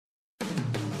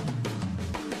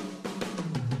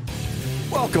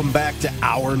Welcome back to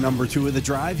hour number 2 of The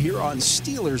Drive here on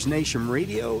Steelers Nation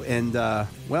Radio. And,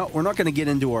 we're not going to get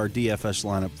into our DFS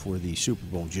lineup for the Super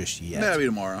Bowl just yet. That'll be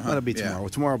tomorrow, huh? That'll be tomorrow. Well,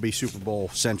 tomorrow will be Super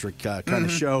Bowl-centric kind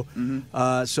of show.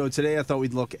 So today I thought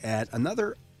we'd look at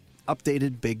another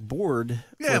updated big board.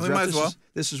 Yeah, we might as well.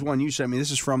 This is one you sent me.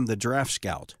 This is from the Draft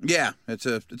Scout. Yeah, it's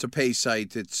a pay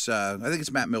site. It's I think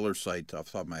it's Matt Miller's site off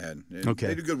the top of my head. Okay.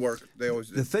 They do good work. They always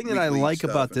The thing that I like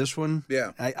about this one,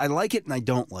 yeah, I like it and I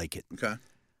don't like it. Okay.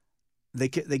 They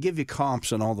give you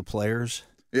comps on all the players.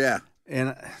 Yeah.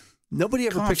 And nobody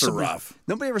ever Comps picks are up. rough.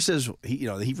 Nobody ever says he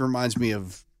reminds me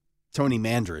of Tony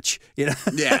Mandrich. You know?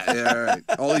 Yeah, right.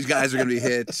 All these guys are going to be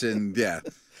hits, and yeah.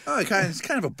 Oh, it's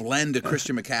kind of a blend of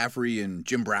Christian McCaffrey and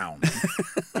Jim Brown.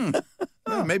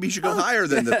 Well, maybe you should go higher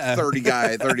than the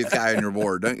 30th guy on your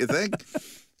board, don't you think?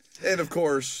 And of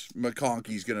course,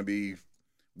 McConkey's going to be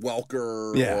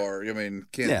Welker, or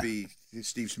can't be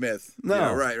Steve Smith.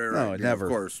 No, right. No, never.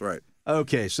 Of course, right.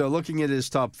 Okay, so looking at his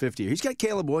top 50, he's got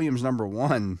Caleb Williams number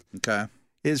 1. Okay.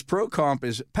 His pro comp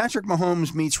is Patrick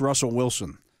Mahomes meets Russell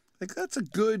Wilson. I think that's a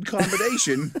good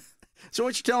combination. So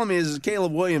what you're telling me is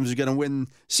Caleb Williams is going to win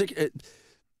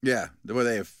yeah, the way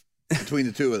they have between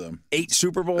the two of them 8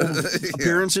 Super Bowl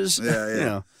appearances. Yeah. You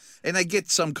know. And I get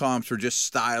some comps for just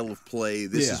style of play.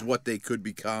 This is what they could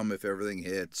become if everything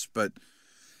hits, but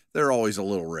they're always a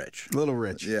little rich.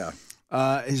 Yeah.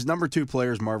 His number 2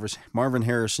 player is Marvin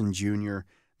Harrison Jr.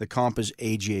 The comp is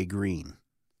A.J. Green.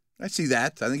 I see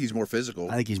that. I think he's more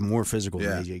physical. I think he's more physical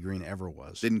than A.J. Green ever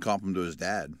was. Didn't comp him to his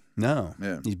dad. No.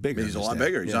 Yeah. He's bigger. He's a lot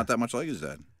bigger. He's not that much like his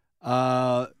dad.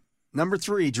 Number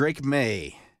 3, Drake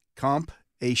May. Comp,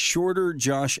 a shorter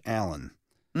Josh Allen.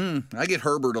 I get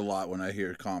Herbert a lot when I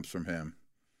hear comps from him.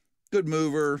 Good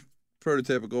mover,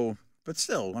 prototypical, but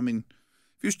still, if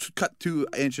you cut 2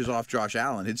 inches off Josh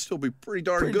Allen, he'd still be pretty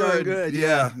darn good.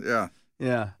 Yeah.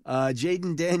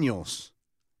 Jaden Daniels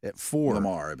at 4.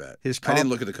 Lamar, I bet. His comp, I didn't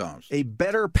look at the comps. A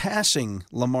better passing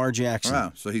Lamar Jackson.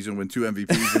 Wow, so he's going to win 2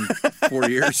 MVPs in 4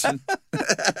 years.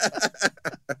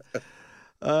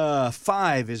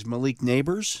 5 is Malik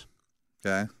Neighbors.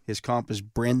 Okay. His comp is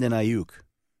Brandon Ayuk.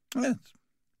 Yeah,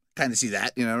 kind of see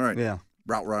that, right? Yeah.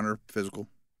 Route runner, physical.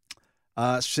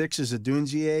 6 is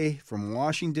Adunzie from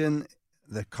Washington.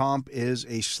 The comp is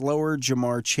a slower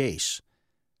Jamar Chase.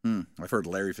 I've heard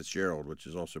Larry Fitzgerald, which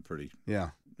is also pretty. Yeah.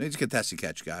 He's a contested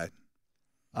catch guy.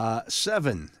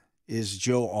 7 is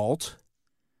Joe Alt.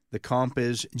 The comp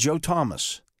is Joe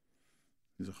Thomas.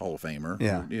 He's a Hall of Famer.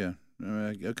 Yeah.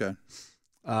 Okay.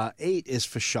 8 is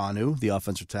Fashanu, the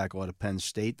offensive tackle out of Penn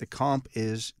State. The comp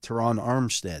is Teron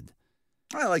Armstead.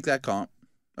 I like that comp.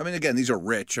 Again, these are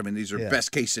rich. These are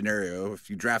best case scenario.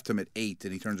 If you draft him at 8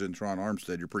 and he turns into Teron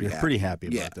Armstead, you're pretty happy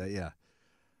about that,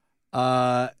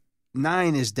 yeah.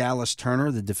 9 is Dallas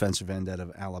Turner, the defensive end out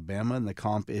of Alabama, and the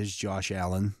comp is Josh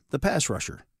Allen, the pass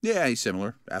rusher. Yeah, he's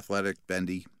similar. Athletic,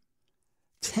 bendy.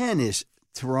 10 is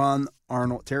Terrion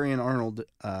Arnold,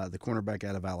 the cornerback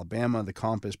out of Alabama. The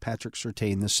comp is Patrick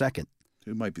Surtain II.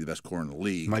 Who might be the best corner in the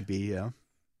league. Might be, yeah.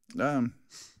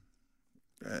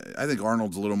 I think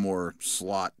Arnold's a little more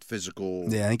slot, physical.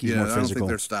 Yeah, I think he's more physical. I don't think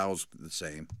their style's the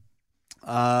same.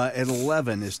 At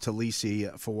 11 is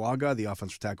Talisi Fawaga, the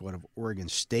offensive tackle out of Oregon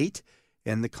State,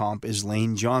 and the comp is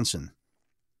Lane Johnson.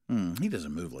 He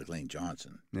doesn't move like Lane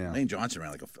Johnson. Yeah. Lane Johnson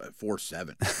ran like a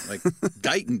 4.7. Like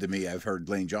Guyton, to me, I've heard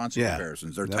Lane Johnson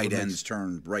comparisons. Their tight ends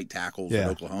turn right tackles in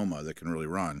Oklahoma that can really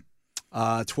run.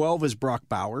 12 is Brock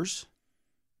Bowers,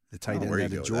 the tight end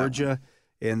out of Georgia,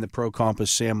 and the pro comp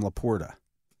is Sam Laporta.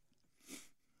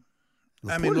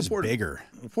 Laporta's bigger.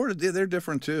 Laporta, they're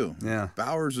different too. Yeah.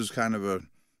 Bowers is kind of a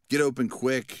get open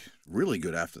quick, really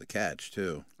good after the catch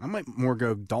too. I might more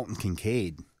go Dalton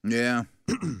Kincaid. Yeah.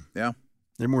 Yeah.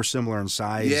 They're more similar in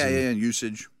size. And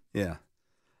usage. Yeah.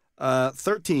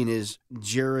 13 is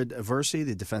Jared Aversi,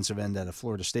 the defensive end out of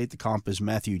Florida State. The comp is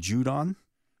Matthew Judon.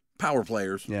 Power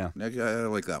players. Yeah. I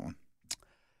like that one.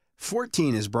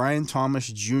 14 is Brian Thomas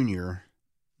Jr.,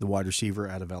 the wide receiver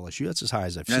out of LSU. That's as high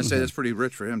as I've seen. I'd say that's pretty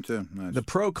rich for him, too. Nice. The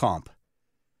pro comp,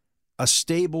 a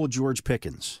stable George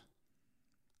Pickens.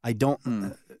 I don't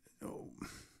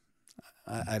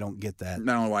I don't get that. I don't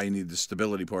know why you need the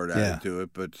stability part added to it,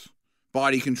 but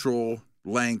body control,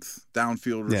 length,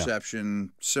 downfield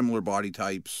reception, similar body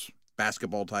types,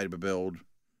 basketball type of build.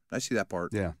 I see that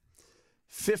part. Yeah.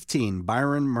 15,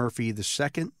 Byron Murphy II,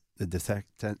 the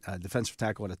defensive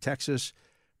tackle out of Texas.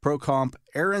 Pro comp,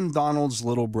 Aaron Donald's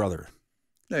little brother.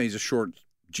 Yeah, he's a short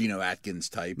Geno Atkins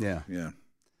type. Yeah.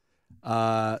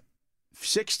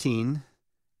 16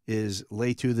 is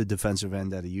Leitu, the defensive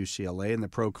end out of UCLA, and the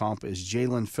pro comp is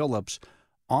Jalen Phillips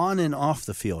on and off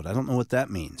the field. I don't know what that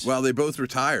means. Well, they both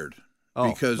retired.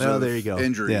 because of there you go.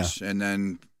 injuries, and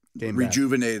then Came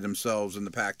rejuvenated themselves in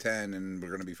the Pac-10, and we're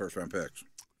going to be first-round picks.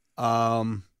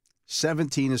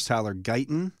 17 is Tyler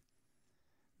Guyton.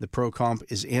 The pro comp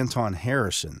is Anton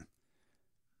Harrison.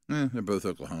 They're both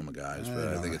Oklahoma guys, but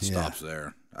I think it stops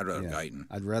there. I'd rather have Guyton.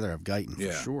 I'd rather have Guyton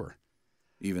for sure.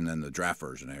 Even than the draft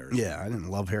version of Harrison. Yeah, I didn't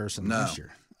love Harrison last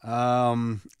year.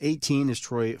 18 is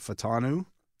Troy Fatanu,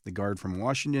 the guard from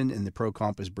Washington, and the pro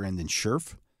comp is Brandon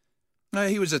Scherf.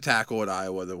 He was a tackle at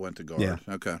Iowa that went to guard. Yeah.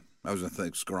 Okay. I was going to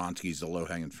think Skoronski's the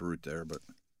low-hanging fruit there, but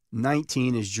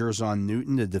 19 is Jerzon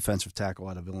Newton, the defensive tackle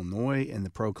out of Illinois, and the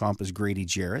pro comp is Grady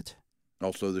Jarrett.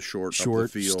 Also the short up the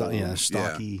field.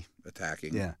 Stocky.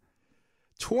 Attacking. Yeah.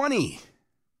 20,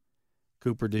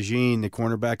 Cooper DeJean, the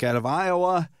cornerback out of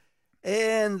Iowa.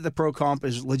 And the pro comp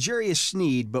is L'Jarius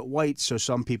Sneed, but white, so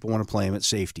some people want to play him at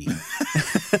safety.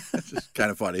 It's just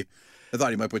kind of funny. I thought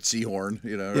he might put Seahorn,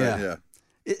 right?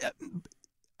 Yeah.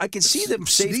 I can see them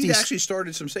safety. Sneed actually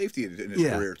started some safety in his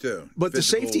career, too. But the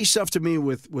safety stuff to me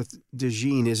with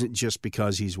DeJean isn't just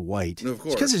because he's white. No, of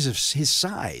course. It's because of his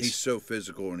size. He's so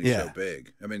physical and he's so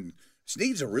big. I mean,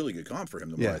 Sneed's a really good comp for him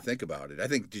the more I think about it. I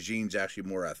think DeJean's actually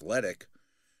more athletic,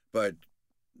 but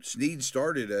Sneed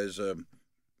started as a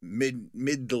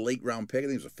mid to late round pick. I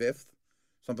think it was a fifth,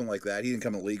 something like that. He didn't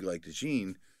come in the league like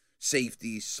DeJean.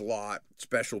 Safety, slot,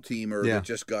 special teamer that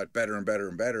just got better and better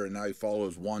and better, and now he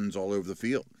follows ones all over the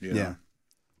field. You know?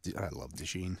 I love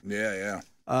DeJean. Yeah.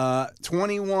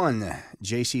 21,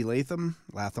 J.C. Latham,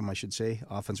 I should say,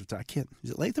 offensive tackle.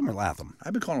 Is it Latham or Latham?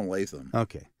 I've been calling him Latham.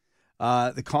 Okay.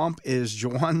 The comp is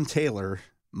Jawan Taylor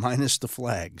minus the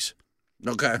flags.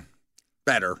 Okay.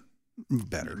 Better,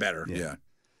 yeah.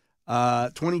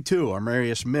 22,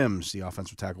 Armarius Mims, the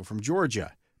offensive tackle from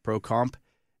Georgia. Pro comp,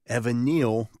 Evan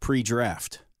Neal,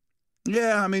 pre-draft.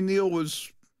 Yeah, I mean, Neal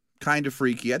was kind of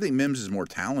freaky. I think Mims is more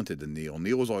talented than Neal.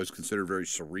 Neal was always considered very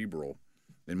cerebral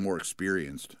and more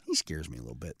experienced. He scares me a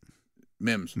little bit.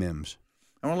 Mims.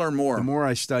 I want to learn more. The more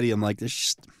I study, I'm like, there's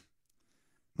just...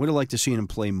 Would have liked to see him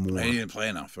play more. He didn't play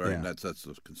enough, right? Yeah. That's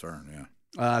the concern,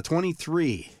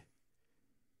 23,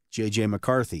 J.J.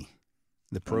 McCarthy.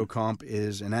 The pro comp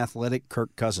is an athletic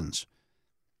Kirk Cousins.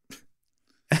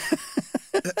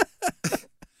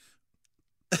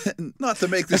 Not to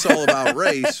make this all about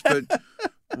race, but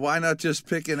why not just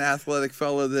pick an athletic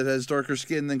fellow that has darker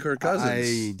skin than Kirk Cousins?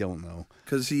 I don't know.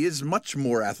 Because he is much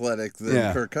more athletic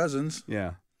than Kirk Cousins.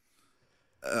 Yeah.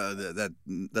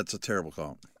 That's a terrible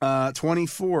comp.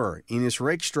 24, Enos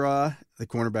Rakestraw, the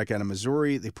cornerback out of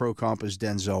Missouri. The pro comp is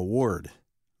Denzel Ward.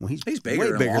 Well, he's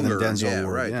bigger, way bigger than Denzel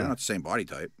Ward. Right. They're not the same body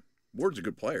type. Ward's a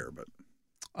good player,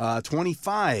 but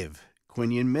 25,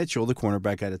 Quinion Mitchell, the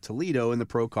cornerback out of Toledo, and the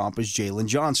pro comp is Jalen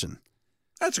Johnson.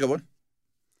 That's a good one.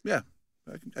 Yeah,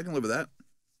 I can live with that.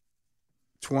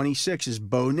 26 is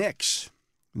Bo Nix,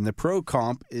 and the pro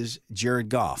comp is Jared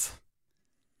Goff.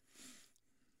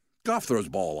 Goff throws the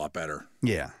ball a lot better.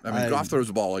 Yeah. I mean, Goff throws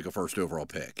the ball like a first overall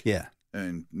pick. Yeah.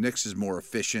 And Nix is more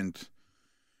efficient.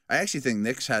 I actually think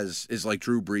Nix is like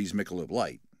Drew Brees' Michelob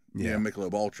Light. Yeah.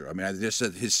 Michelob Ultra. I mean, I just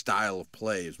said his style of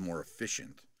play is more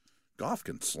efficient. Goff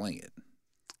can sling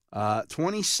it.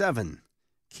 27,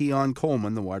 Keon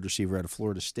Coleman, the wide receiver out of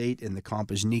Florida State, and the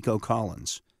comp is Nico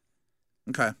Collins.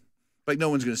 Okay. Like no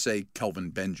one's going to say Kelvin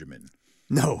Benjamin.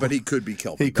 No. But he could be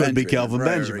Kelvin Benjamin. He could be Kelvin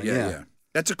Benjamin, yeah.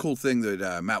 That's a cool thing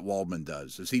that Matt Waldman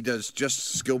does, is he does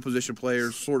just skill position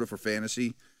players sort of for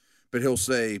fantasy, but he'll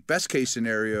say, best case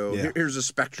scenario, here's a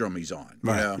spectrum he's on.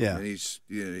 You know? Yeah.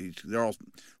 And they're all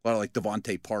a lot of like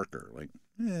Devontae Parker. Like,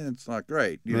 it's not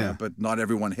great, you know, but not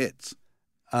everyone hits.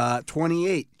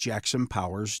 28, Jackson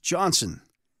Powers Johnson.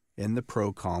 And the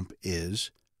pro comp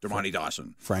is Dermontti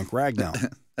Dawson. Frank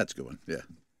Ragnow. That's a good one, yeah.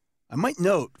 I might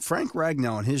note, Frank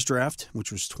Ragnow in his draft,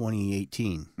 which was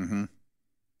 2018,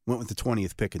 went with the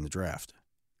 20th pick in the draft.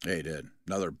 Yeah, he did.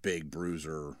 Another big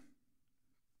bruiser,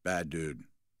 bad dude.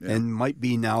 Yeah. And might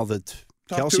be now that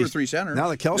Top 2 or 3 centers. Now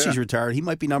that Kelsey's retired, he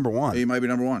might be number one. He might be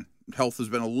number one. Health has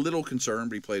been a little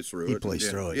concerned, but he plays through it. He plays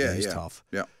through it. Yeah, he's tough.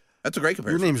 Yeah. That's a great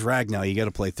comparison. Your name's Ragnow. You got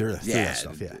to play through that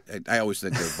stuff. Yeah. I always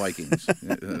think of Vikings.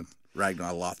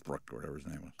 Ragnar Lothbrok or whatever his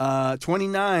name was.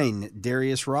 29,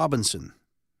 Darius Robinson,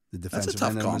 the defensive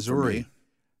end of Missouri.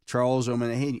 Charles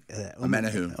Omenihu.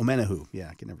 Yeah,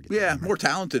 I can never get that. Yeah, more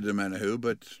talented than Omenihu,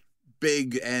 but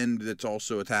big end that's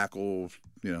also a tackle,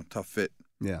 tough fit.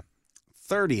 Yeah.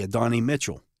 30, Adonai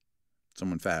Mitchell.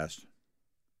 Someone fast.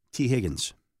 T.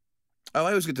 Higgins. Oh, I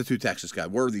always get the 2 Texas guys.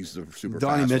 Worthy's the super fast.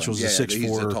 Donnie Mitchell's a 6'4".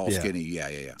 He's a tall, skinny. Yeah.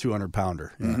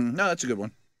 200-pounder. Yeah. Mm-hmm. No, that's a good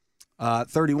one.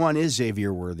 31 is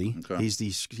Xavier Worthy. Okay. He's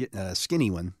the skinny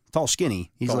one. Tall,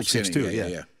 skinny. He's like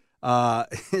 6'2". Yeah.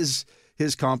 His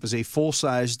His comp is a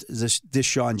full-sized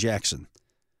Deshaun Jackson.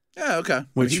 Yeah, okay.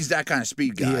 Which- He's that kind of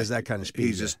speed guy. He has that kind of speed.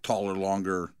 He's just taller,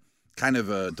 longer, kind of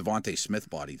a Devontae Smith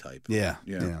body type. Yeah.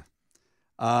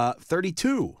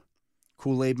 32,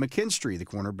 Kool-Aid McKinstry, the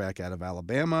cornerback out of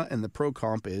Alabama, and the pro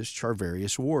comp is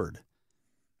Charvarius Ward.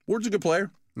 Ward's a good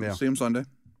player. Yeah. See him Sunday.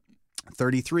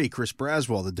 33, Chris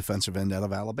Braswell, the defensive end out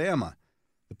of Alabama.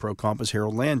 The pro comp is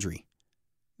Harold Landry.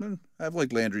 I've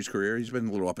liked Landry's career. He's been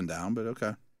a little up and down, but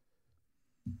okay.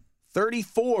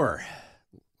 34,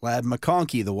 Lad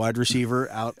McConkey, the wide receiver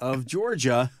out of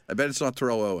Georgia. I bet it's not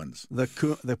Terrell Owens.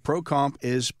 The pro comp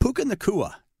is Puka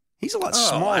Nakua. He's a lot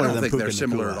smaller I don't than think Puka they're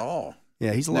similar Nakua. at all.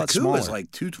 Yeah, he's a lot Nakua's smaller.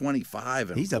 like 225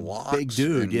 and He's a blocks big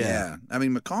dude, and, yeah. I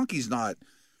mean, McConkey's not,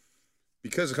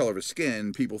 because of the color of his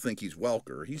skin, people think he's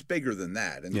Welker. He's bigger than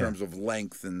that in terms of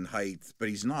length and height, but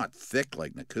he's not thick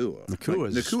like Nakua.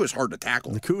 Nakua's hard to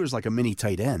tackle. Nakua's like a mini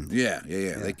tight end. Yeah.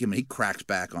 Like, I mean, he cracks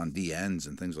back on D ends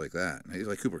and things like that. He's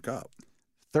like Cooper Kupp.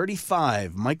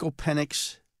 35, Michael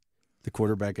Penix, the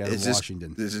quarterback out of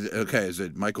Washington. Is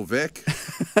it Michael Vick?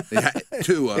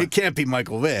 Tua. It can't be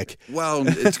Michael Vick. Well,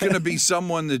 it's going to be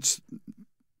someone that's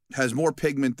has more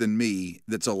pigment than me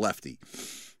that's a lefty.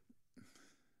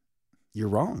 You're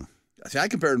wrong. See, I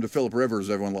compared him to Phillip Rivers.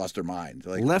 Everyone lost their mind.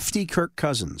 Like, Lefty Kirk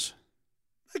Cousins.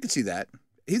 I can see that.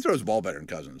 He throws the ball better than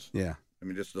Cousins. Yeah. I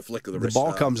mean, just the flick of the The wrist.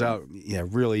 ball comes out,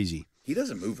 real easy. He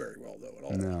doesn't move very well, though, at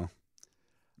all.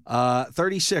 No.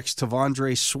 36,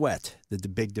 Tavondre Sweat, the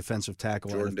big defensive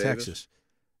tackle out of Texas.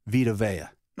 Vita Vea.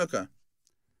 Okay.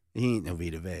 He ain't no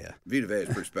Vita Vea. Vita Vea is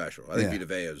pretty special. I think Vita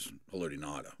Vea is Haloti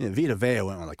Ngata. Yeah, Vita Vea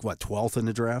went like, 12th in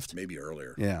the draft? Maybe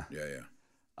earlier. Yeah.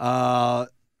 Yeah.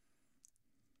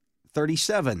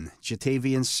 37,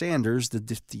 Jatavian Sanders, the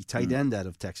tight end out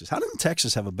of Texas. How didn't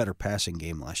Texas have a better passing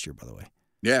game last year, by the way?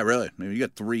 Yeah, really. I mean, you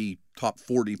got 3 top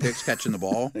 40 picks catching the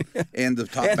ball and the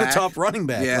top and back. the top running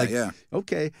back. Yeah.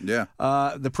 Okay. Yeah.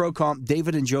 The pro comp,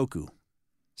 David Njoku.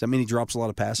 Does that mean he drops a lot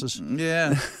of passes?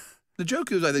 Yeah. The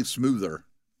Njoku's, I think, smoother.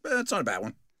 But that's not a bad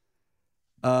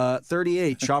one.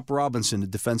 38, Chop Robinson, the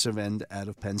defensive end out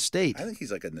of Penn State. I think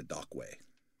he's like a Ndakwe.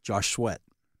 Josh Sweat.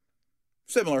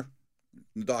 Similar.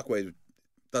 Ndakwe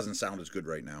doesn't sound as good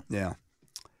right now. Yeah.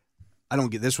 I don't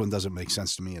get this one. Doesn't make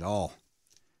sense to me at all.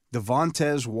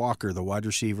 Devontae Walker, the wide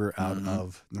receiver out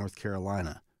of North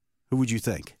Carolina. Who would you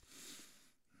think?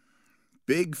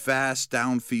 Big, fast,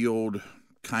 downfield,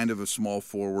 kind of a small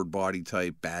forward body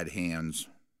type, bad hands.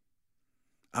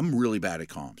 I'm really bad at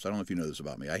comps. I don't know if you know this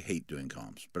about me. I hate doing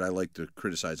comps, but I like to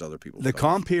criticize other people's The comps.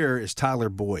 comp here is Tyler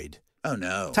Boyd. Oh,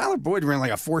 no. Tyler Boyd ran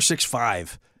like a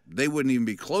 4.65. They wouldn't even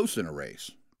be close in a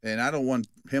race. And I don't want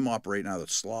him operating out of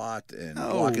the slot and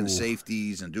blocking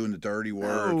safeties and doing the dirty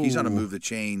work. He's on to move the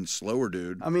chain slower,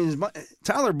 dude. I mean,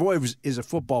 Tyler Boyd is a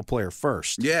football player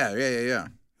first. Yeah. Who No, I happened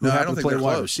don't to think play they're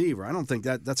wide close. receiver. I don't think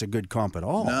that's a good comp at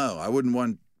all. No, I wouldn't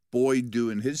want Boyd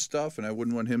doing his stuff, and I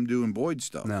wouldn't want him doing Boyd's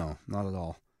stuff. No, not at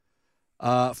all.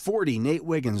 40, Nate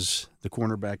Wiggins, the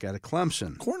cornerback out of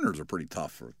Clemson. Corners are pretty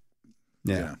tough.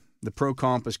 Yeah. The pro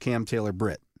comp is Cam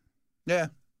Taylor-Britt. Yeah,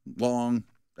 long,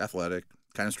 athletic,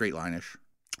 kind of straight line-ish.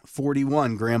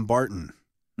 41, Graham Barton,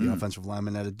 the offensive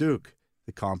lineman out of Duke.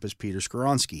 The comp is Peter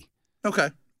Skoronski. Okay.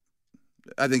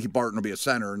 I think Barton will be a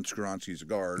center and Skoronski's a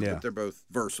guard, Yeah. but they're both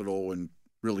versatile and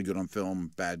really good on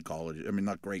film, bad college. I mean,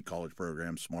 not great college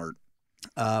program, smart.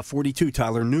 42,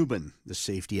 Tyler Newbin, the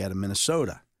safety out of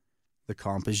Minnesota. The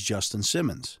comp is Justin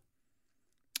Simmons.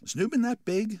 Is Newbin that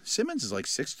big? Simmons is like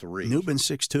 6'3". Newbin's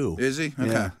 6'2". Is he? Okay.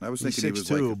 Yeah. I was He's thinking he was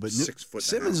 6'2", like but 6 foot.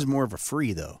 Simmons is more of a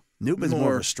free, though. Newbin's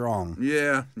more of a strong.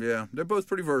 Yeah. They're both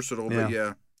pretty versatile, but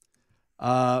yeah.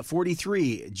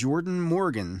 43, Jordan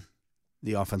Morgan,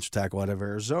 the offensive tackle out of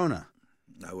Arizona.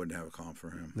 I wouldn't have a comp for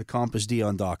him. The comp is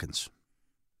Deion Dawkins.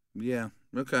 Yeah.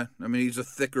 Okay. I mean, he's a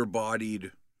thicker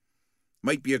bodied.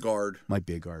 Might be a guard. Might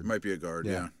be a guard.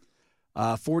 Yeah.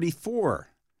 44,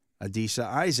 Adisa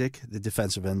Isaac, the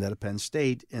defensive end out of Penn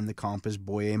State, and the comp is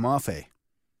Boye Mafe.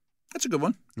 That's a good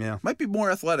one. Yeah. Might be more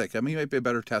athletic. I mean, he might be a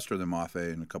better tester than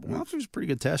Mafe in a couple weeks. Mafe was a pretty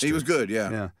good tester. He was good,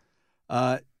 yeah.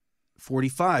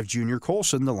 45, Junior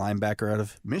Colson, the linebacker out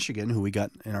of Michigan, who we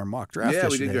got in our mock draft Yeah,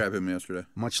 we yesterday. did grab him yesterday.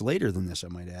 Much later than this, I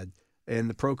might add. And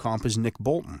the pro comp is Nick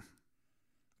Bolton.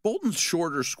 Bolton's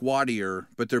shorter, squattier,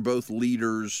 but they're both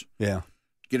leaders. Yeah.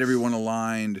 Get everyone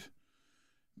aligned.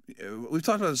 We've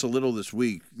talked about this a little this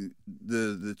week.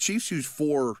 The Chiefs use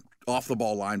 4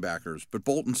 off-the-ball linebackers, but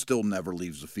Bolton still never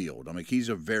leaves the field. I mean, he's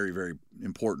a very, very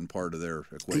important part of their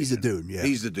equation. He's the dude, yeah.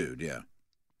 He's the dude, yeah.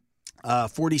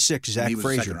 46, Zach he was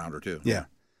Frazier. a second-rounder, too. Yeah.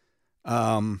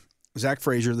 Zach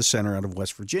Frazier, the center out of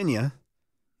West Virginia.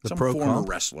 The Some pro former comp,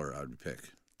 wrestler I would pick.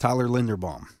 Tyler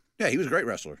Linderbaum. Yeah, he was a great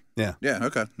wrestler. Yeah. Yeah,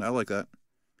 okay. I like that.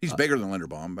 He's bigger than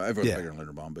Linderbaum. Everyone's bigger than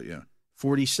Linderbaum, but yeah.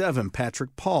 47,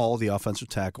 Patrick Paul, the offensive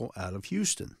tackle out of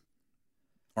Houston.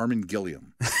 Armin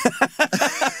Gilliam.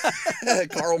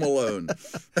 Carl Malone.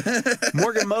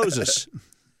 Morgan Moses.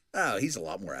 Oh, he's a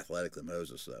lot more athletic than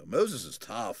Moses, though. Moses is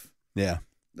tough. Yeah.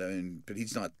 I mean, but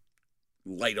he's not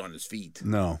light on his feet.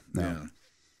 No.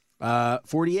 Yeah.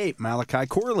 48, Malachi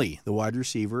Corley, the wide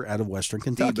receiver out of Western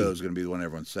Kentucky. Debo's going to be the one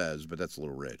everyone says, but that's a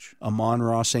little rich.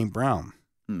 Amon-Ra St. Brown.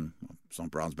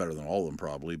 St. Brown's better than all of them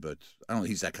probably, but I don't think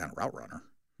he's that kind of route runner.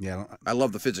 Yeah, I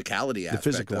love the physicality aspect.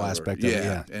 The physical aspect of it,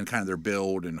 yeah. And kind of their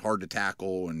build and hard to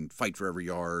tackle and fight for every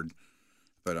yard.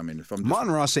 But, I mean, if I'm just...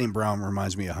 Amon-Ra St. Brown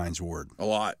reminds me of Hines Ward. A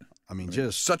lot. I mean,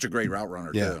 just... Such a great route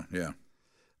runner, too.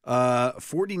 Yeah.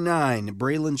 49,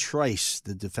 Braylon Trice,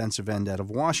 the defensive end out of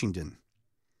Washington.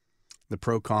 The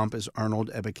pro comp is Arnold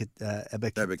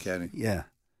Ebiketie. Yeah.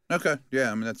 Okay.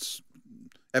 Yeah, I mean, that's...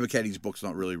 Ebiketie's book's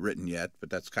not really written yet, but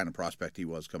that's the kind of prospect he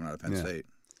was coming out of Penn State.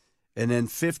 And then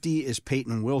 50 is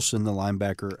Peyton Wilson, the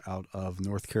linebacker out of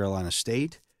North Carolina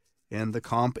State. And the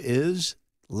comp is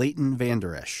Leighton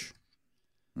Vander Esch.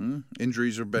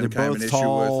 Injuries have been kind of an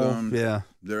issue with them. Yeah.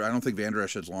 I don't think Vander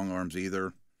Esch has long arms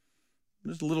either.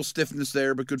 There's a little stiffness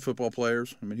there, but good football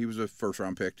players. I mean, he was a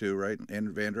first-round pick too, right? And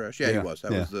Vander Esch? Yeah, he was.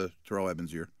 That was the Terrell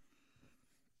Evans year.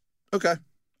 Okay.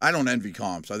 I don't envy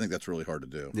comps. I think that's really hard to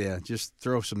do. Yeah, just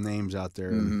throw some names out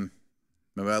there. Mm-hmm.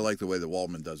 I mean, I like the way that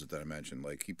Waldman does it that I mentioned.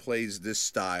 Like, he plays this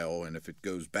style, and if it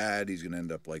goes bad, he's going to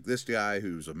end up like this guy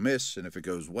who's a miss, and if it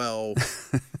goes well.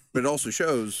 But it also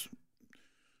shows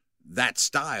that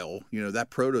style,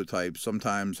 that prototype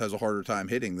sometimes has a harder time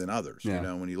hitting than others,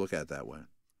 when you look at it that way.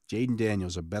 Jaden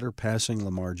Daniels, a better passing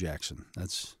Lamar Jackson.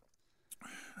 That's...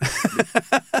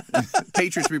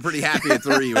 Patriots would be pretty happy at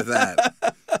 3 with that.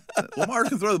 Lamar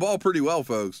can throw the ball pretty well,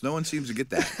 folks. No one seems to get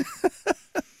that.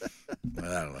 I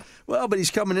don't know. Well, but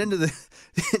he's coming into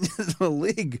the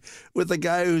league with a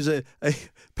guy who's a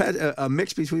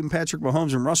mix between Patrick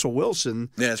Mahomes and Russell Wilson.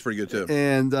 Yeah, that's pretty good, too.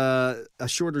 And a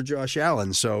shorter Josh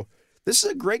Allen. So this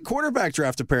is a great quarterback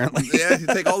draft, apparently. Yeah, you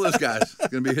take all those guys. It's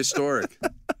going to be historic.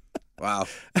 Wow.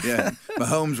 Yeah.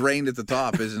 Mahomes reigned at the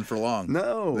top isn't for long.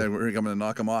 No. We're coming to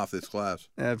knock him off this class.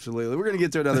 Absolutely. We're going to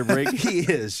get to another break. He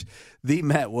is the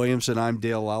Matt Williamson. I'm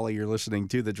Dale Lally. You're listening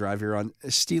to The Drive here on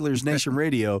Steelers Nation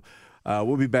Radio.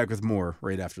 We'll be back with more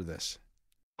right after this.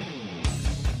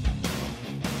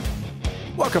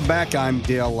 Welcome back. I'm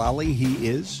Dale Lally. He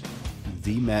is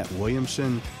the Matt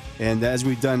Williamson. And as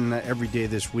we've done every day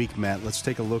this week, Matt, let's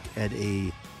take a look at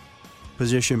a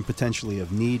position potentially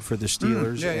of need for the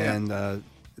Steelers and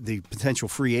the potential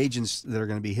free agents that are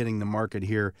going to be hitting the market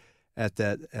here at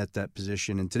that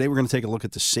position. And today we're going to take a look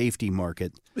at the safety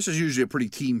market. This is usually a pretty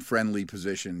team-friendly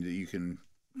position that you can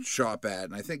shop at,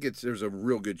 and I think there's a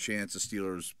real good chance the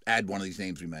Steelers add one of these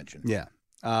names we mentioned. Yeah.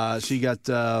 So you got,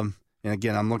 and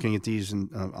again, I'm looking at these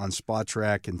on Spot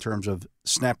Track in terms of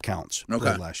snap counts from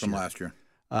last year.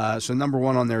 So number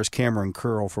one on there is Cameron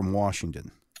Curl from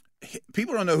Washington.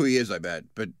 People don't know who he is, I bet,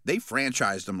 but they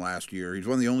franchised him last year. He's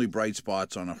one of the only bright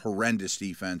spots on a horrendous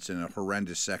defense and a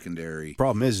horrendous secondary.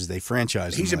 Problem is they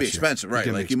franchised him. He's going to be expensive, right?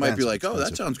 Like, you might be like, oh,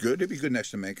 that sounds good. He'd be good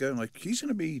next to Minka. Like, he's going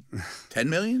to be $10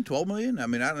 million, $12 million? I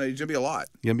mean, I don't know. He's going to be a lot.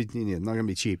 Not going to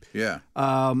be cheap. Yeah.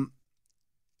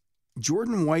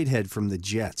 Jordan Whitehead from the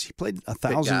Jets. He played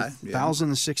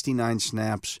 1,069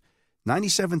 snaps,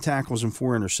 97 tackles, and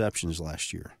 4 interceptions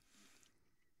last year.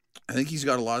 I think he's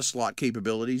got a lot of slot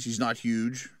capabilities. He's not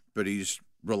huge, but he's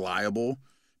reliable.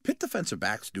 Pitt defensive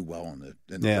backs do well in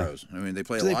the pros. I mean, they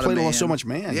play a lot of man. They play so much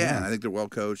man. Yeah, and I think they're well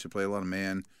coached. They play a lot of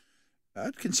man.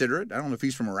 I'd consider it. I don't know if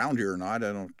he's from around here or not.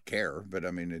 I don't care, but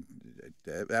I mean,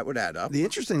 that would add up. The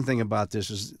interesting thing about this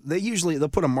is they'll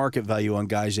put a market value on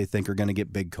guys they think are going to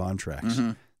get big contracts.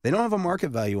 Mm-hmm. They don't have a market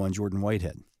value on Jordan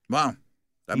Whitehead. Wow.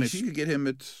 I mean, if you could get him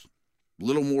at a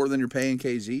little more than you're paying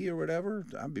KZ or whatever,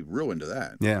 I'd be real into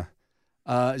that. Yeah.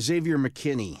 Xavier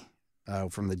McKinney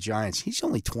from the Giants. He's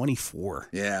only 24.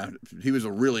 Yeah. He was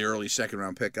a really early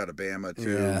second-round pick out of Bama,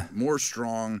 too. Yeah. More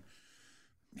strong.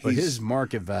 But his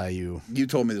market value. You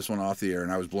told me this one off the air,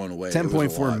 and I was blown away.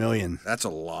 $10.4 million. That's a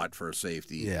lot for a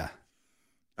safety. Yeah.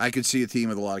 I could see a team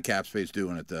with a lot of cap space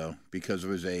doing it, though, because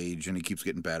of his age, and he keeps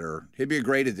getting better. He'd be a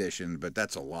great addition, but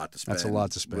that's a lot to spend. That's a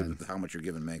lot to spend. With how much you're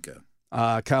giving Minka.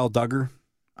 Kyle Duggar.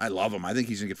 I love him. I think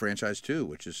he's going to get franchised too,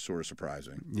 which is sort of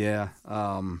surprising. Yeah.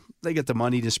 They get the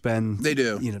money to spend. They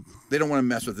do. You know, they don't want to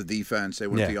mess with the defense. They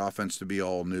want the offense to be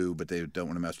all new, but they don't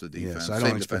want to mess with the defense. So I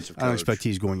don't expect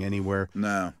he's going anywhere.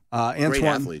 No. Great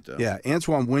athlete, though. Yeah,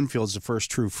 Antoine Winfield's the first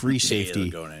true free safety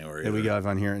going anywhere that we got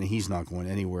on here, and he's not going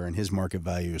anywhere, and his market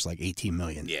value is like $18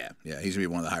 million. Yeah. He's going to be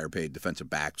one of the higher paid defensive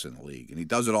backs in the league, and he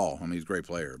does it all. I mean, he's a great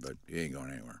player, but he ain't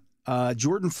going anywhere.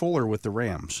 Jordan Fuller with the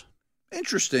Rams.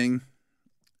 Interesting.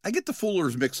 I get the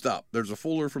Fullers mixed up. There's a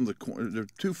Fuller from the – there are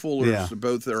two Fullers. Yeah.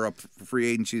 Both are up for free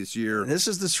agency this year. This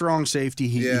is the strong safety.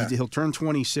 He'll turn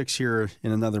 26 here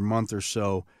in another month or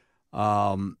so.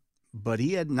 But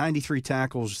he had 93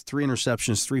 tackles, 3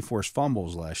 interceptions, 3 forced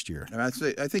fumbles last year. And I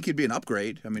think he'd be an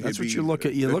upgrade. I mean, that's he'd what be you look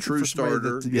at. You a look true for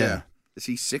starter. Yeah. Is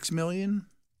he $6 million?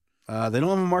 They don't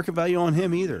have a market value on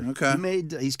him either. Okay.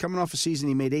 He's coming off a season.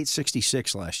 He made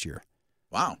 $866 last year.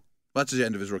 Wow. That's the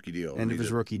end of his rookie deal. End of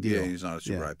his rookie deal. Yeah, he's not a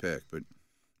super high pick, but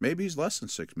maybe he's less than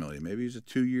 $6 million. Maybe he's a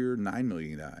 2-year, $9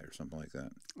 million guy or something like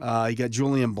that. You got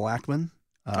Julian Blackmon.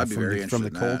 I'd be very interested from the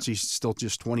in Colts. that. He's still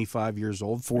just 25 years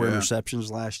old. 4 interceptions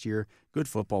last year. Good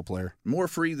football player. More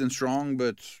free than strong,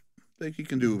 but I think he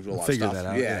can do a lot of stuff. That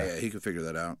out. Yeah, he can figure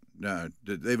that out.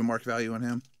 Do they have a market value on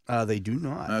him? They do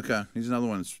not. Okay, he's another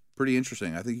one that's pretty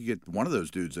interesting. I think you get one of those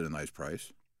dudes at a nice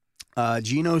price.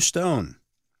 Geno Stone.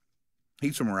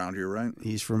 He's from around here, right?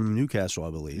 He's from Newcastle, I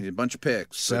believe. He had a bunch of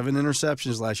picks. 7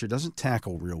 interceptions last year. Doesn't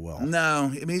tackle real well. No,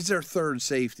 I mean, he's their third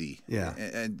safety. Yeah.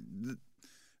 And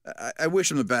I wish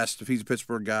him the best if he's a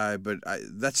Pittsburgh guy, but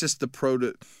that's just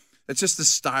that's just the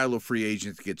style of free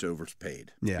agent that gets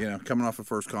overpaid. Yeah. Coming off a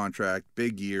first contract,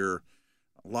 big year,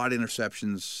 a lot of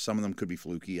interceptions. Some of them could be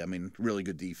fluky. I mean, really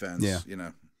good defense.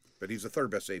 Yeah. But he's the third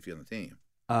best safety on the team.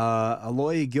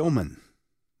 Aloy Gilman.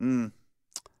 Mm.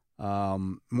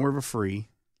 More of a free.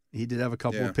 He did have a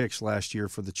couple Yeah. of picks last year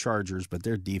for the Chargers, but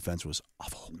their defense was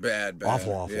awful. Bad.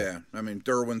 Awful. Yeah. I mean,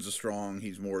 Derwin's a strong.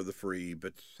 He's more of the free,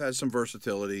 but has some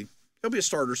versatility. He'll be a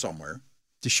starter somewhere.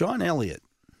 Deshaun Elliott.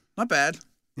 Not bad.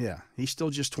 Yeah. He's still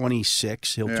just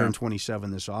 26. He'll turn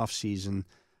 27 this offseason.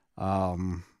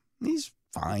 He's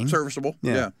fine. Serviceable.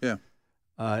 Yeah.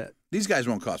 These guys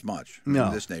won't cost much in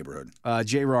this neighborhood.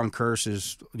 J-Ron Curse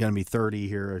is going to be 30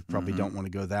 here. I probably Mm-hmm. don't want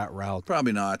to go that route.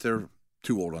 Probably not. They're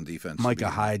too old on defense. Micah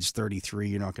Hyde's 33.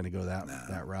 You're not going to go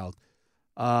that route.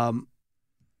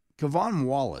 Kevon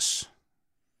Wallace.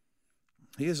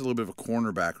 He has a little bit of a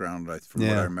corner background, from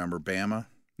what I remember. Bama.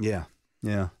 Yeah.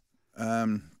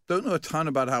 Don't know a ton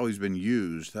about how he's been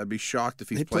used. I'd be shocked if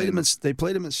he's They played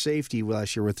him at safety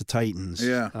last year with the Titans.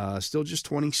 Yeah. Still just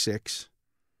 26.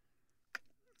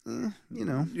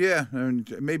 Yeah,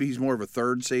 and maybe he's more of a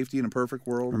third safety in a perfect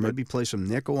world. Or maybe play some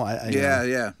nickel.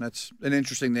 Yeah. That's an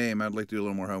interesting name. I'd like to do a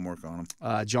little more homework on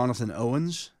him. Jonathan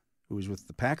Owens, who was with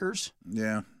the Packers.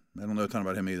 Yeah, I don't know a ton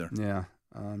about him either. Yeah.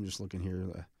 I'm just looking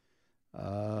here.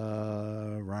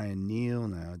 Ryan Neal.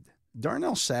 No.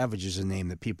 Darnell Savage is a name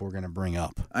that people are going to bring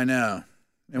up. I know.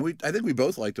 And I think we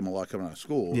both liked him a lot coming out of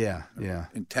school. Yeah.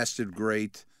 And tested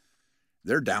great.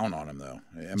 They're down on him, though.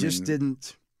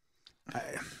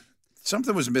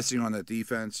 Something was missing on that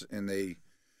defense, and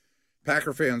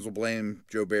Packer fans will blame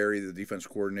Joe Barry, the defense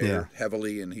coordinator,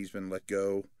 heavily, and he's been let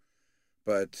go.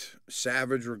 But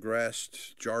Savage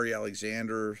regressed. Jari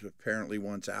Alexander apparently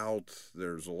wants out.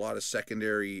 There's a lot of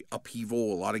secondary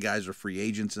upheaval. A lot of guys are free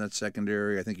agents in that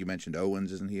secondary. I think you mentioned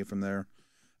Owens, isn't he, from there?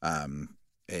 And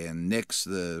Nix,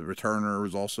 the returner,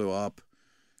 was also up.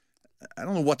 I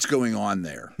don't know what's going on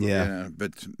there. Yeah.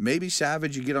 But maybe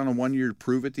Savage, you get on a 1-year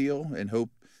prove-it deal and hope.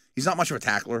 He's not much of a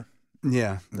tackler.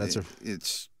 Yeah,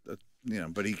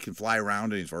 but he can fly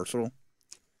around and he's versatile.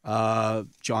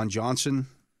 John Johnson,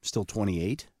 still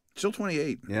 28. Still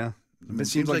 28. Yeah. It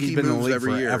seems like he's been in the league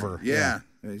every forever. Year.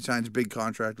 Yeah. He signs a big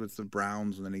contract with the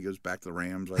Browns, and then he goes back to the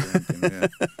Rams, I think. And,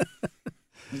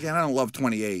 Again, I don't love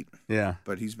 28. Yeah.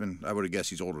 But I would have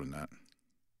guessed he's older than that.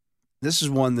 This is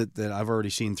one that I've already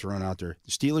seen thrown out there.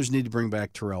 The Steelers need to bring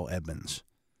back Terrell Edmonds.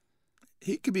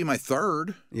 He could be my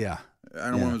third. Yeah. I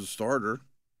don't want him as a starter.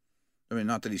 I mean,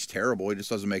 not that he's terrible. He just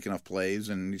doesn't make enough plays,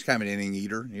 and he's kind of an inning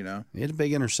eater, He had a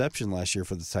big interception last year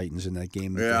for the Titans in that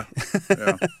game. Yeah.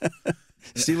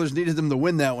 Steelers needed them to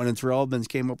win that one, and Terrell Edmonds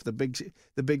came up with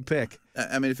the big pick.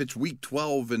 I mean, if it's week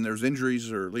 12 and there's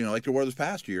injuries or, like there were this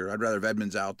past year, I'd rather have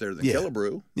Edmonds out there than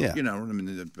Killebrew. Yeah.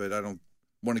 But I don't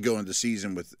want to go into the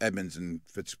season with Edmonds and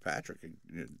Fitzpatrick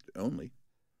only.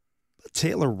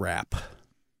 Taylor Rapp.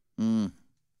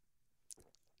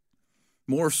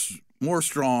 More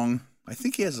strong. I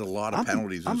think he has a lot of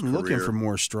penalties in his career. I'm looking for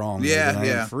more strong.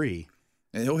 Yeah. Free.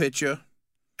 And he'll hit you.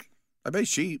 I bet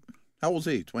he's cheap. How old is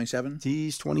he? 27?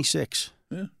 He's 26.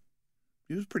 Yeah.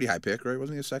 He was a pretty high pick, right?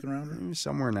 Wasn't he a second rounder? He was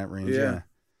somewhere in that range, Yeah.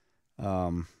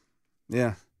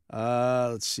 Yeah.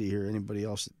 Let's see here. Anybody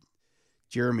else?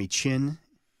 Jeremy Chin.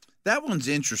 That one's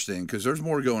interesting because there's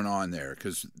more going on there.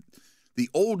 Because the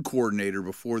old coordinator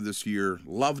before this year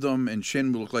loved him, and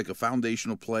Chin looked like a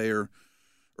foundational player.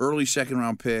 Early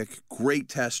second-round pick, great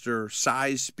tester,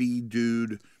 size, speed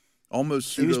dude,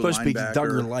 almost pseudo He was supposed to be linebacker.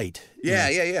 Duggar Light. Yeah.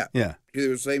 Yeah. They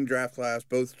were the same draft class,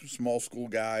 both small school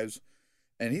guys.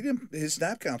 And his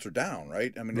snap counts are down,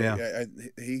 right? I mean,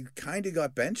 he kind of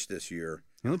got benched this year.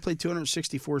 He only played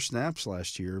 264 snaps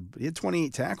last year, but he had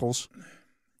 28 tackles.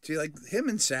 See, like him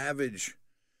and Savage,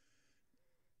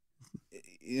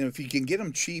 if you can get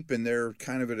them cheap and they're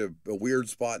kind of at a weird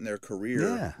spot in their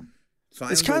career, sign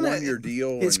them to a one-year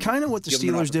deal. It's kind of what the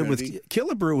Steelers did with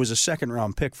Killebrew. Was a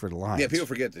second-round pick for the Lions. Yeah, people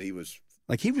forget that he was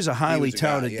a highly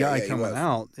touted guy coming was.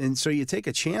 out, and so you take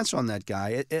a chance on that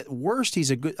guy. At worst, he's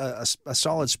a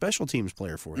solid special teams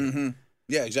player for you. Mm-hmm.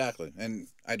 Yeah, exactly. And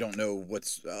I don't know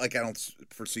I don't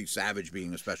foresee Savage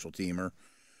being a special teamer.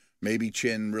 Maybe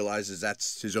Chin realizes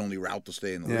that's his only route to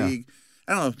stay in the league.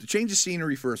 I don't know. To change the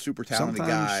scenery for a super talented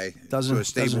guy to a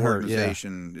stable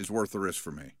organization is worth the risk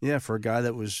for me. Yeah, for a guy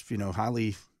that was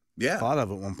highly thought of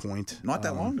at one point. Not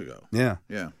that long ago. Yeah.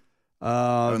 Yeah.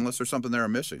 Unless there's something there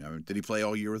I'm missing. I mean, did he play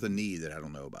all year with a knee that I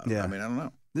don't know about? Yeah. I mean, I don't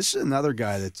know. This is another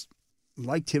guy that's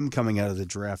liked him coming out of the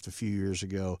draft a few years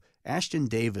ago. Ashton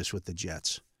Davis with the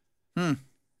Jets.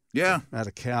 Yeah. Out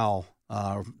of Cal.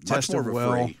 Much more of a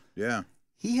well. free. Yeah.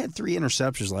 He had 3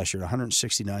 interceptions last year,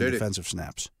 169 defensive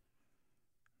snaps.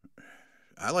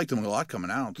 I liked him a lot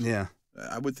coming out. Yeah.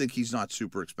 I would think he's not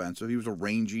super expensive. He was a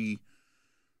rangy,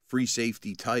 free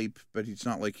safety type, but it's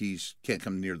not like can't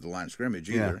come near the line of scrimmage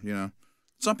either. Yeah.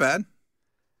 It's not bad.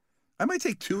 I might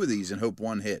take 2 of these and hope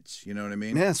one hits. You know what I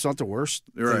mean? Yeah, it's not the worst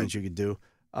thing right. that you could do.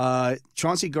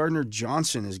 Chauncey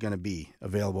Gardner-Johnson is going to be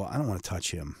available. I don't want to touch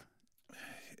him.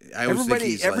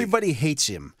 Everybody hates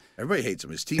him. Everybody hates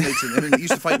him. His teammates, he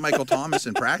used to fight Michael Thomas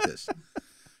in practice.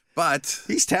 But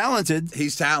he's talented.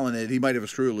 He's talented. He might have a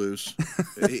screw loose.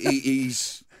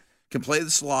 He's can play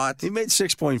the slot. He made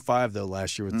 6.5 though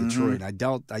last year with Detroit. I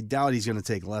doubt he's going to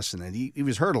take less than that. He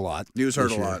was hurt a lot. He was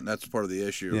hurt a lot, and that's part of the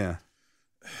issue. Yeah.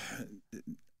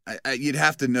 You'd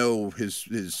have to know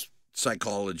his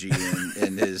psychology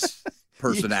and his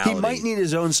personality. He might need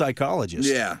his own psychologist.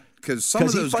 Yeah, because some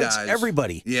of those he fights guys,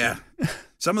 everybody. Yeah,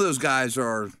 some of those guys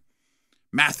are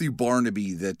Matthew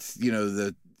Barnaby.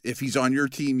 That if he's on your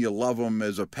team, you love him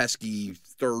as a pesky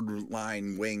third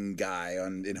line wing guy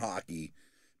in hockey,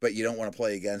 but you don't want to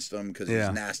play against him because he's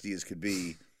nasty as could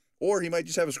be. Or he might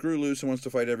just have a screw loose and wants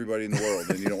to fight everybody in the world,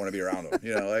 and you don't want to be around him.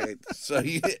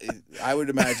 I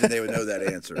would imagine they would know that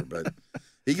answer, but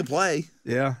he can play.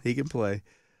 Yeah, he can play.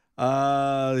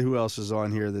 Who else is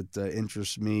on here that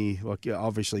interests me? Well,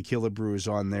 obviously Killebrew is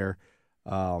on there.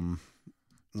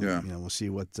 We'll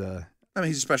see what.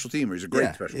 He's a special teamer. He's a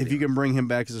great special teamer. If you can bring him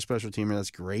back as a special teamer,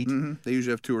 that's great. Mm-hmm. They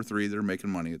usually have 2 or 3 that are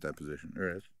making money at that position.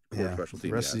 Special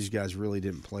team the rest guys. of these guys really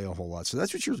didn't play a whole lot. So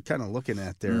that's what you're kind of looking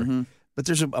at there. Mm-hmm. But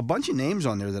there's a bunch of names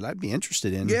on there that I'd be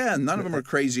interested in. Yeah, none of them are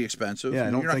crazy expensive. Yeah,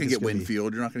 you're not going to get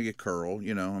Winfield. You're not going to get Curl.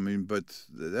 But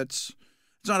it's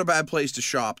not a bad place to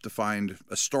shop to find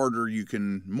a starter you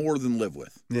can more than live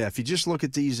with. Yeah, if you just look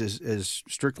at these as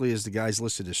strictly as the guys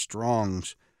listed as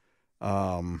strongs,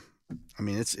 that's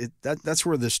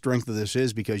where the strength of this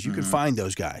is because you can find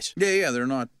those guys. Yeah, they're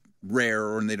not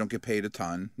rare and they don't get paid a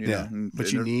ton. You know?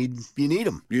 But you need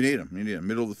them. You need them.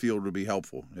 Middle of the field would be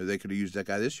helpful. They could have used that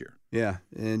guy this year. Yeah,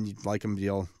 and you'd like them to be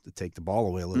able to take the ball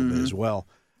away a little bit as well.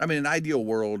 I mean, in an ideal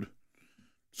world,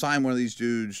 sign one of these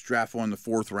dudes, draft one in the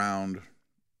 4th round.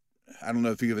 I don't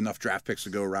know if you have enough draft picks to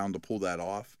go around to pull that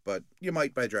off, but you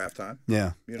might by draft time.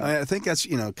 Yeah, I think that's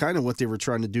kind of what they were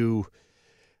trying to do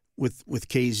with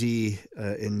KZ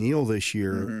and Neal this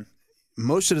year. Mm-hmm.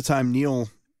 Most of the time, Neal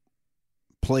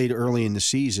played early in the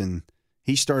season.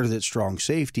 He started at strong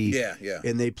safety. Yeah.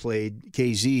 And they played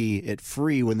KZ at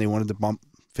free when they wanted to bump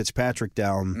Fitzpatrick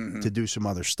down to do some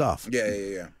other stuff.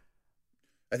 Yeah.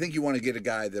 I think you want to get a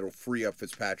guy that'll free up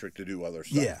Fitzpatrick to do other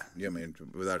stuff. Yeah.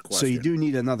 Without question. So you do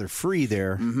need another free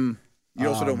there. Mm-hmm. You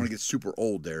also don't want to get super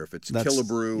old there. If it's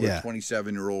Killebrew, a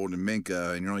 27-year-old, and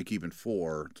Minka, and you're only keeping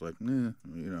 4, it's like,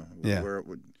 where it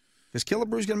would. Because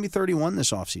Killebrew's going to be 31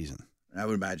 this offseason. I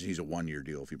would imagine he's a 1-year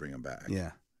deal if you bring him back.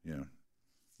 Yeah.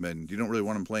 But you don't really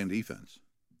want him playing defense.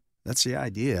 That's the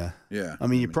idea. Yeah.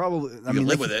 You probably. You can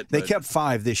live with it. They kept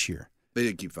 5 this year. They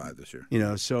did keep 5 this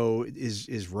year. So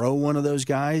is Rowe one of those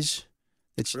guys?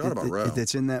 Forgot about Rowe.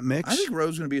 That's in that mix. I think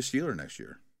Rowe's going to be a Steeler next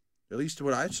year. At least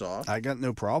what I saw. I got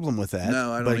no problem with that.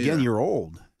 No, I don't. But again, either. you're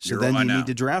old, so you need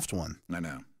to draft one. I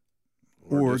know.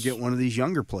 Or get one of these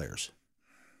younger players.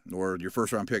 Or your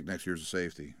first-round pick next year's a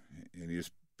safety, and you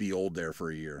just be old there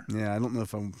for a year. Yeah, I don't know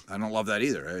if I don't love that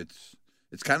either.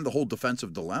 It's kind of the whole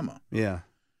defensive dilemma. Yeah.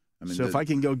 I mean, so if I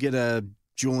can go get a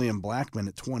Julian Blackmon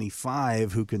at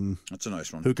 25 that's a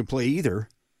nice one. Who can play either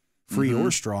free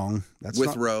or strong. That's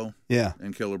with Rowe. Yeah.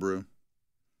 And Killebrew.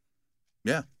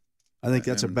 Yeah. I think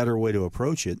that's a better way to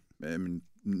approach it. I mean,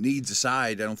 needs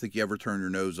aside, I don't think you ever turn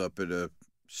your nose up at a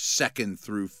second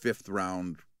through fifth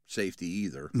round safety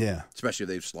either. Yeah. Especially if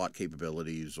they have slot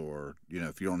capabilities, or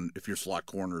if your slot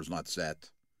corner is not set,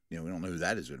 we don't know who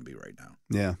that is going to be right now.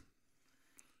 Yeah. It'd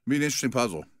be an interesting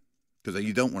puzzle because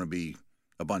you don't want to be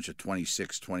a bunch of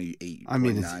 26, 28. I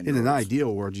mean, in an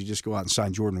ideal world, you just go out and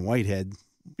sign Jordan Whitehead.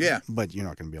 Yeah. But you're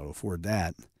not going to be able to afford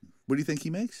that. What do you think he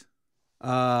makes?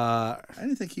 I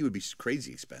didn't think he would be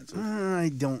crazy expensive.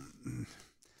 I don't.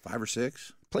 5 or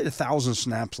 6? Played 1,000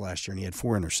 snaps last year, and he had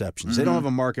 4 interceptions. They don't have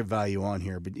a market value on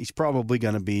here, but he's probably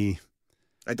going to be.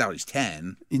 I doubt he's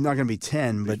 10. He's not going to be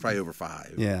 10, but he's probably over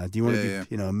 5. Yeah. Do you want to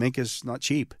be? Minka's not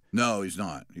cheap. No, he's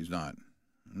not. He's not.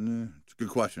 It's a good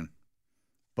question.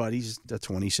 But he's a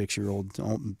 26-year-old,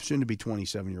 soon to be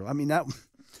 27-year-old. I mean, that.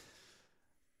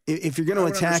 If you're going to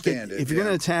attack it, if you're going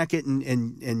to attack it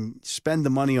and spend the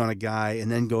money on a guy and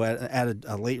then go add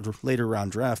a later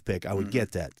round draft pick, I would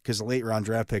get that, because the late round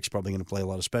draft pick's probably going to play a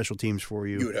lot of special teams for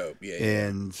you. You would hope, yeah.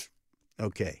 And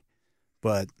okay,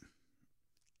 but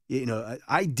in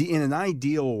an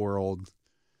ideal world,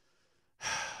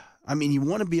 I mean, you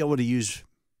want to be able to use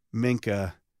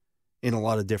Minka in a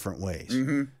lot of different ways.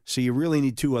 Mm-hmm. So you really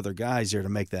need 2 other guys there to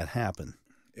make that happen.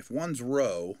 If one's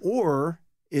Rowe, or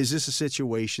is this a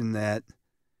situation that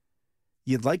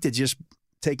you'd like to just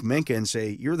take Minka and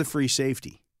say, you're the free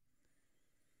safety?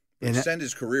 And extend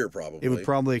his career, probably. It would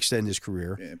probably extend his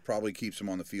career. Yeah, it probably keeps him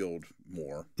on the field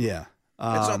more. Yeah.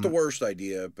 It's not the worst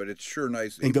idea, but it's sure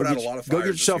nice. And go get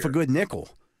yourself a good nickel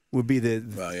would be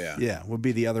would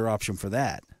be the other option for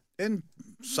that. And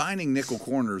signing nickel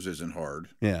corners isn't hard.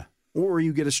 Yeah. Or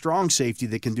you get a strong safety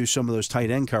that can do some of those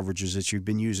tight end coverages that you've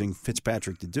been using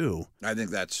Fitzpatrick to do. I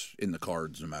think that's in the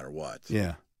cards no matter what.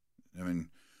 Yeah. I mean,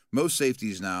 most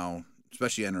safeties now,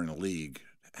 especially entering the league,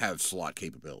 have slot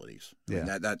capabilities. I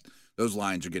mean, those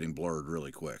lines are getting blurred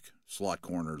really quick. Slot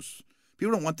corners.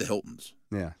 People don't want the Hiltons.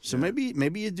 Yeah. So maybe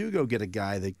you do go get a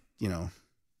guy that,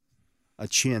 a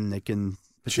chin that can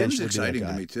potentially Chin's exciting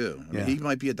to me too. I mean, he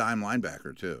might be a dime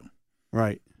linebacker too.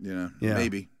 Right.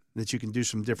 Maybe. That you can do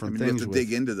some different things you have to with.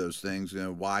 dig into those things.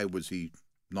 Why was he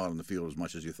not on the field as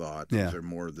much as you thought? Yeah. Is there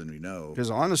more than we know? Because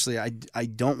honestly, I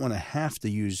don't want to have to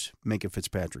use Minka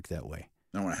Fitzpatrick that way.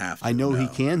 I don't want to have to. I know he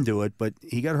can do it, but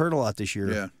he got hurt a lot this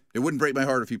year. Yeah. It wouldn't break my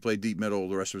heart if he played deep middle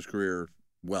the rest of his career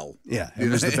well. Yeah. He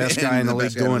was the best guy in the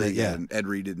league doing it. Yeah. And Ed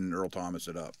Reed and Earl Thomas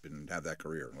it up and have that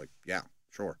career. Like, yeah,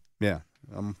 sure. Yeah.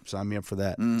 Sign me up for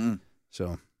that. Mm-hmm.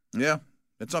 So. Yeah.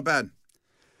 It's not bad.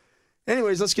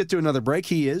 Anyways, let's get to another break.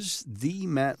 He is the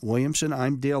Matt Williamson.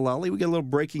 I'm Dale Lally. We got a little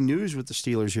breaking news with the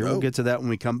Steelers here. We'll get to that when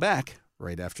we come back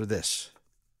right after this.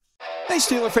 Hey,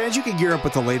 Steeler fans, you can gear up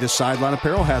with the latest sideline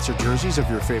apparel, hats or jerseys of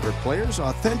your favorite players,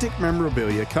 authentic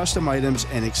memorabilia, custom items,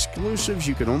 and exclusives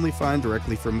you can only find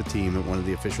directly from the team at one of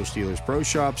the official Steelers Pro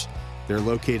Shops. They're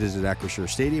located at Acrisure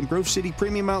Stadium, Grove City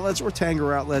Premium Outlets, or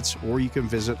Tanger Outlets, or you can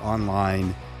visit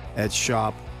online at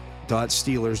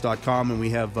shop.steelers.com, and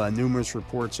we have numerous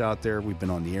reports out there. We've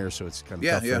been on the air, so it's kind of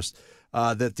tough for us.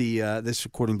 That this,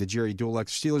 according to Jerry Dulac,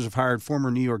 the Steelers have hired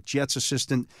former New York Jets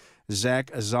assistant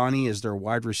Zach Azzani as their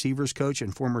wide receivers coach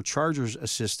and former Chargers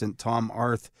assistant Tom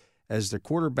Arth as their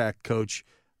quarterback coach.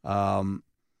 He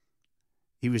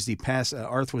was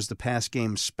Arth was the pass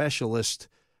game specialist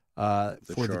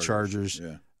for the Chargers,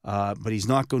 but he's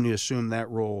not going to assume that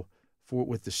role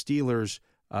with the Steelers.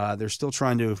 They're still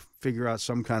trying to figure out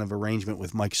some kind of arrangement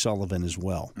with Mike Sullivan as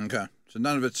well. Okay. So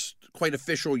none of it's quite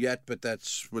official yet, but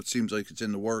that's what seems like it's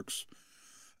in the works.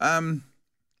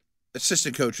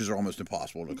 Assistant coaches are almost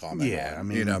impossible to comment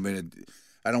on.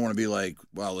 I don't want to be like,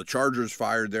 well, the Chargers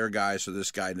fired their guy, so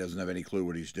this guy doesn't have any clue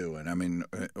what he's doing. I mean,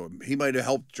 he might have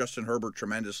helped Justin Herbert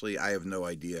tremendously. I have no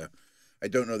idea. I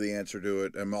don't know the answer to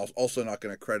it. I'm also not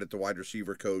going to credit the wide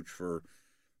receiver coach for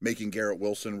making Garrett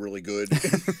Wilson really good.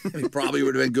 He probably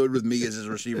would have been good with me as his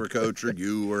receiver coach or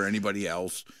you or anybody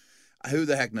else. Who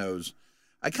the heck knows?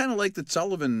 I kind of like that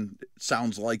Sullivan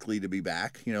sounds likely to be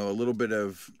back. A little bit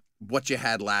of what you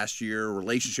had last year,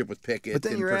 relationship with Pickett. But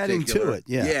then you're adding to it,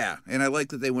 Yeah, and I like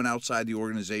that they went outside the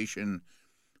organization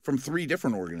from 3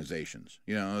 different organizations.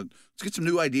 You know, let's get some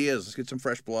new ideas. Let's get some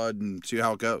fresh blood and see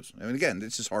how it goes. I mean, again,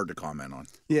 this is hard to comment on.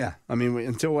 Yeah, I mean,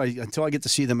 until I get to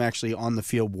see them actually on the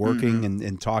field working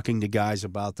and talking to guys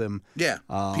about them. Yeah,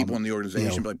 people in the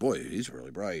organization be like, boy, he's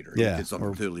really bright, or he did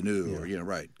something totally new, or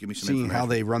right. Give me some seeing information. how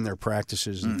they run their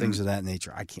practices and things of that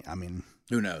nature. I mean,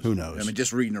 who knows? Who knows? I mean,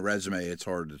 just reading a resume, it's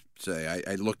hard to say.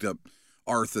 I looked up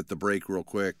Arth at the break real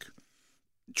quick.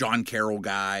 John Carroll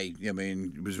guy. I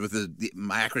mean, he was with the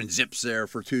Akron Zips there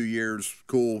for 2 years.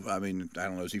 Cool. I mean, I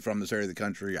don't know. Is he from this area of the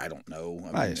country? I don't know.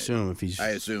 I assume if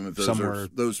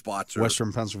those spots are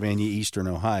Western Pennsylvania, Eastern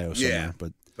Ohio. Somewhere, yeah,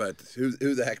 but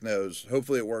who the heck knows?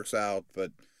 Hopefully it works out.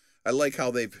 But I like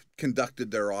how they've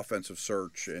conducted their offensive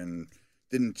search and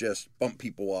didn't just bump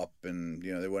people up and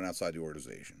they went outside the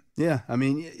organization. Yeah, I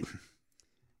mean.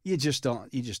 You just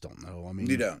don't know. I mean,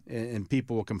 you don't, and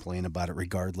people will complain about it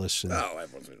regardless. And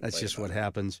that's just what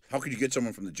happens. How could you get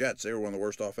someone from the Jets? They were one of the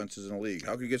worst offenses in the league.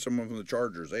 How could you get someone from the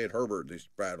Chargers? They had Herbert.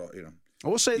 I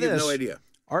will say this. You have no idea.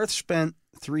 Arth spent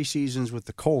 3 seasons with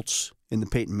the Colts in the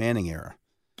Peyton Manning era.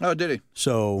 Oh, did he?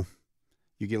 So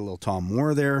you get a little Tom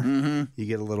Moore there. Mm-hmm. You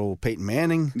get a little Peyton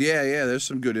Manning. Yeah. There's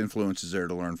some good influences there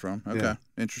to learn from. Okay,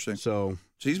 interesting. So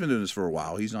he's been doing this for a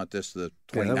while. He's not just the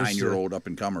 29-year-old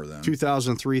up-and-comer then.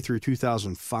 2003 through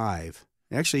 2005.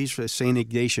 Actually, he's a St.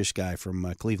 Ignatius guy from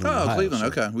Cleveland, Ohio. Cleveland,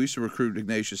 okay. We used to recruit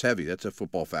Ignatius heavy. That's a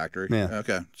football factory. Yeah.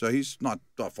 Okay, so he's not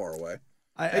far away.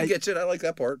 He gets it. I like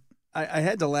that part. I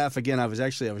had to laugh again. I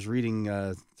was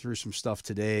reading through some stuff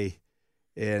today,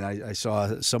 and I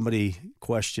saw somebody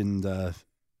questioned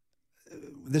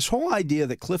this whole idea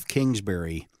that Cliff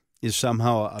Kingsbury is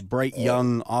somehow a bright,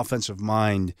 young offensive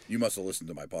mind. You must have listened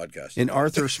to my podcast. And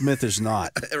Arthur Smith is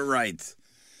not. Right.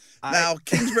 Now,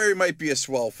 Kingsbury might be a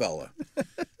swell fella.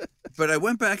 But I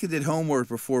went back and did homework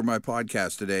before my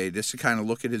podcast today just to kind of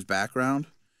look at his background.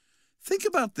 Think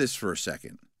about this for a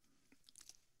second.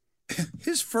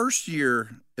 His first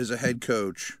year as a head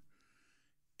coach,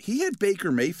 he had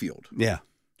Baker Mayfield. Yeah.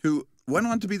 Who went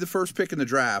on to be the first pick in the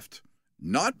draft.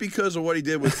 Not because of what he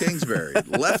did with Kingsbury.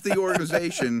 Left the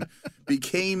organization,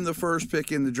 became the first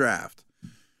pick in the draft.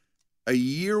 A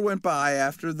year went by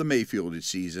after the Mayfield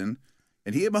season,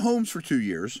 and he had Mahomes for 2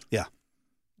 years. Yeah.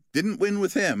 Didn't win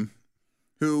with him,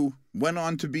 who went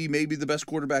on to be maybe the best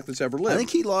quarterback that's ever lived. I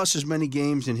think he lost as many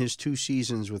games in his 2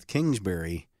 seasons with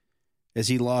Kingsbury as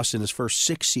he lost in his first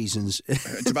 6 seasons.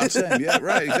 It's about the same. Yeah,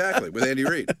 right, exactly, with Andy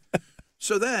Reid.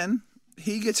 So then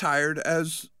he gets hired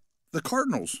as the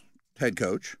Cardinals head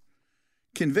coach,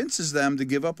 convinces them to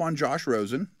give up on Josh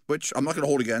Rosen, which I'm not going to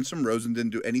hold against him. Rosen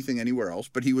didn't do anything anywhere else,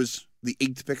 but he was the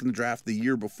 8th pick in the draft the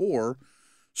year before,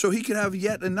 so he could have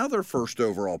yet another first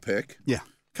overall pick. Yeah.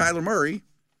 Kyler Murray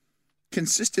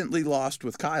consistently lost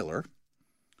with Kyler,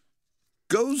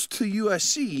 goes to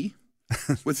USC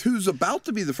with who's about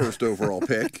to be the first overall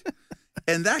pick,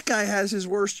 and that guy has his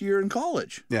worst year in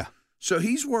college. Yeah. So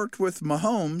he's worked with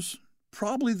Mahomes,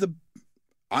 probably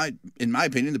in my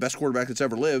opinion, the best quarterback that's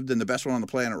ever lived and the best one on the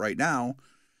planet right now,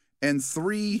 and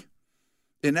 3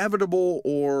 inevitable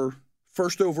or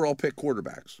first overall pick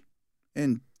quarterbacks,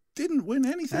 and didn't win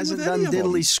anything Hasn't with any done of them.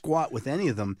 diddly squat with any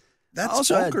of them. That's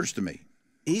bonkers to me.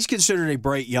 He's considered a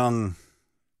bright young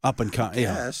up-and-coming.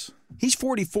 Yes. He's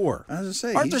 44. I was going to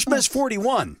say. Arthur Smith's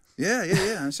 41.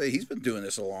 Yeah. I say he's been doing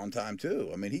this a long time, too.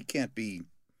 I mean, he can't be.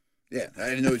 Yeah, I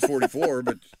didn't know he's 44,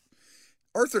 but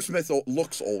Arthur Smith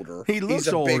looks older. He looks He's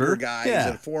a older. bigger guy. Yeah.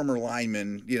 He's a former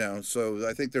lineman, so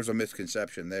I think there's a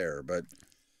misconception there. But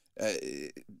I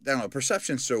don't know.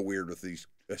 Perception's so weird with these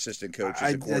assistant coaches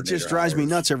and coordinator It just drives me hires,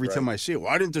 nuts every right? time I see it.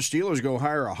 Why didn't the Steelers go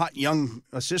hire a hot young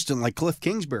assistant like Cliff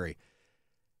Kingsbury?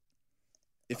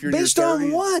 If you're Based in your on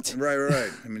 30s, what? Right.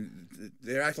 I mean,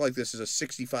 they act like this is a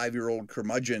 65-year-old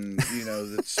curmudgeon,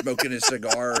 that's smoking his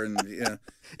cigar, and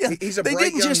Yeah, he's a they bright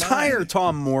didn't young just mind. hire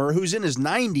Tom Moore, who's in his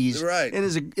 90s, Right. and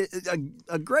is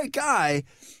a great guy,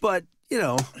 but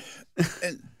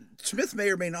And Smith may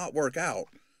or may not work out,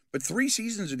 but 3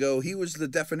 seasons ago he was the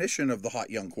definition of the hot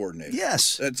young coordinator.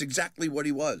 yes, That's exactly what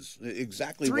he was.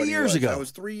 Exactly 3 what he years was. ago. That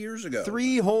was 3 years ago.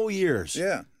 3 whole years.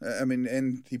 Yeah. I mean,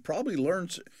 and he probably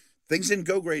learned. Things didn't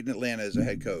go great in Atlanta as a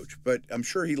head coach, but I'm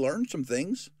sure he learned some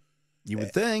things. You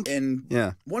would think. And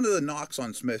yeah. one of the knocks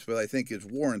on Smith, but I think is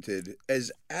warranted,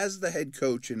 as the head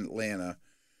coach in Atlanta,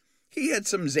 he had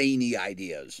some zany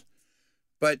ideas.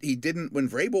 But he didn't when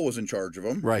Vrabel was in charge of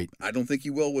him. Right. I don't think he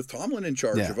will with Tomlin in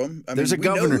charge of him. I There's mean, a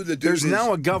governor. We know who the dude There's is.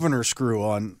 now a governor screw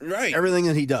on Right. everything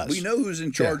that he does. We know who's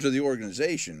in charge of the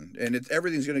organization, and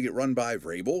everything's going to get run by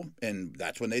Vrabel, and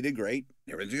that's when they did great.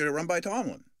 Everything's going to run by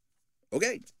Tomlin.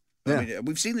 Okay. Yeah. I mean,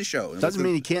 we've seen the show. Doesn't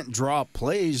mean he can't draw up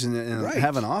plays and Right.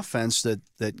 have an offense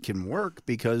that can work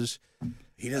because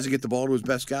he doesn't get the ball to his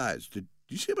best guys. Did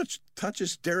you see how much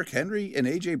touches Derrick Henry and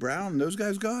A.J. Brown and those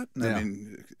guys got? Yeah. I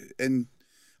mean, and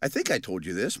I think I told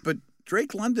you this, but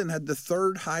Drake London had the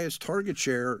third highest target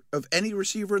share of any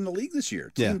receiver in the league this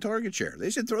year. Team target share. They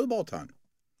should throw the ball a ton.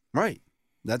 Right.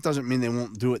 That doesn't mean they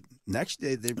won't do it next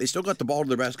day. They still got the ball to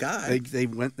their best guy.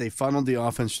 They funneled the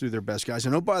offense through their best guys.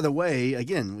 And oh, by the way,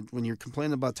 again, when you're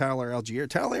complaining about Tyler Algier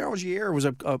was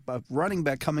a running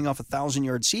back coming off a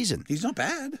 1,000-yard season. He's not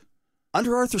bad.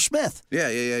 Under Arthur Smith.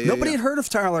 Yeah. Nobody had heard of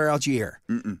Tyler Algier.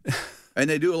 And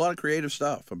they do a lot of creative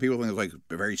stuff. And people think it's like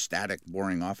a very static,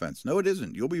 boring offense. No, it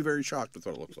isn't. You'll be very shocked with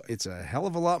what it looks like. It's a hell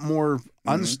of a lot more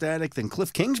unstatic than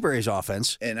Cliff Kingsbury's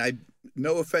offense. And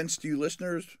no offense to you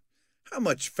listeners, how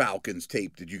much Falcons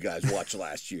tape did you guys watch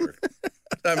last year?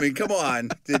 I mean, come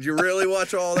on. Did you really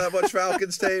watch all that much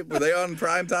Falcons tape? Were they on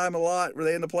primetime a lot? Were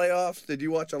they in the playoffs? Did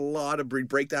you watch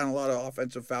break down a lot of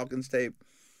offensive Falcons tape?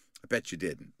 I bet you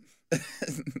didn't.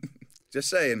 Just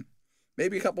saying.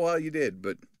 Maybe a couple of you did,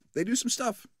 but they do some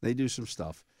stuff. They do some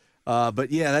stuff. But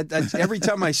yeah, that's every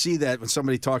time I see that when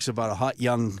somebody talks about a hot,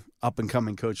 young,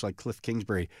 up-and-coming coach like Cliff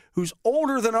Kingsbury, who's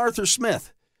older than Arthur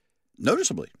Smith.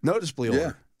 Noticeably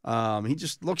older. He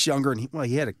just looks younger, and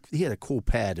he had a cool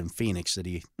pad in Phoenix that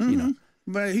he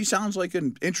But he sounds like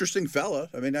an interesting fella.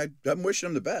 I mean, I'm wishing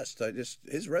him the best.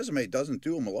 His resume doesn't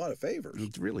do him a lot of favors.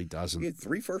 It really doesn't. He had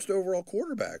 3 first overall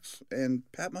quarterbacks and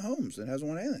Pat Mahomes and hasn't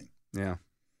won anything. Yeah.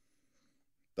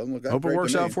 Doesn't look that Hope great it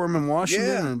works to me. out for him in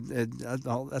Washington. Yeah. And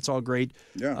that's all great.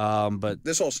 Yeah. But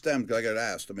this all stemmed because I got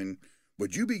asked. I mean,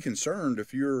 would you be concerned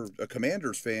if you're a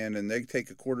Commanders fan and they take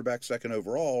a quarterback second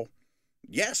overall?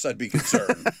 Yes, I'd be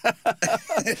concerned.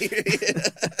 I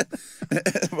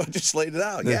just laid it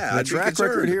out. The track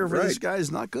record here for this guy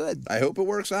is not good. I hope it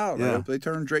works out. Yeah. I hope they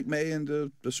turn Drake May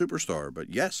into a superstar.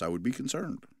 But yes, I would be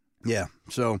concerned. Yeah.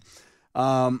 So,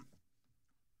 the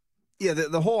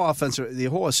whole offensive, the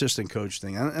whole assistant coach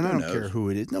thing, and I don't care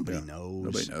who it is. Nobody knows.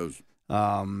 Nobody knows.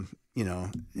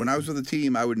 When I was with the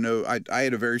team, I would know. I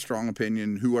had a very strong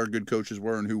opinion who our good coaches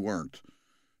were and who weren't.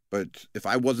 But if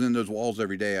I wasn't in those walls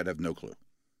every day, I'd have no clue.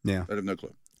 Yeah. I'd have no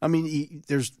clue. I mean,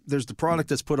 there's the product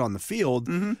that's put on the field,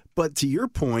 but to your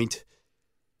point,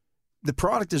 the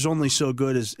product is only so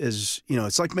good as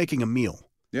it's like making a meal.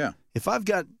 Yeah. If I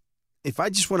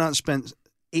just went out and spent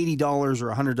 $80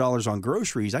 or $100 on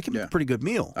groceries, I can make a pretty good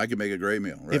meal. I can make a great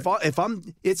meal. Right.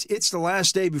 It's the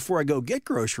last day before I go get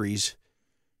groceries,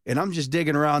 and I'm just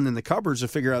digging around in the cupboards to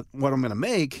figure out what I'm going to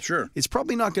make. Sure. It's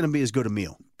probably not going to be as good a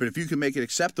meal. But if you can make it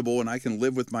acceptable and I can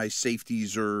live with my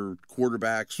safeties or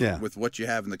quarterbacks with what you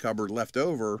have in the cupboard left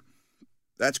over,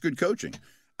 that's good coaching.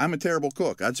 I'm a terrible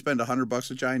cook. I'd spend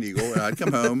 $100 at Giant Eagle, and I'd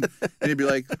come home, and he'd be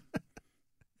like,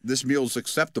 this meal's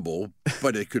acceptable,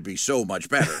 but it could be so much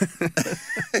better.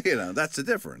 That's the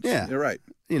difference. Yeah. You're right.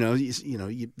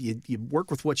 You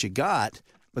work with what you got,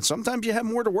 but sometimes you have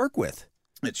more to work with.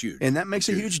 It's huge. And that makes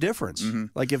a huge difference. Mm-hmm.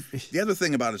 Like the other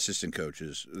thing about assistant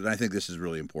coaches, and I think this is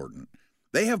really important,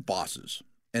 they have bosses,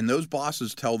 and those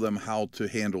bosses tell them how to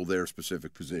handle their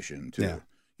specific position too.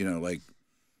 Yeah. Like,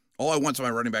 I want my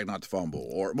running back not to fumble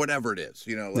or whatever it is.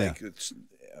 It's okay.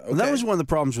 Well, that was one of the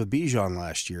problems with Bijan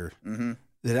last year. Mm-hmm.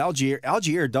 That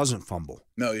Algier doesn't fumble.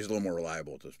 No, he's a little more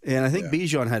reliable at this point. And I think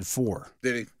Bijan had 4.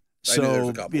 Did he?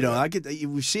 So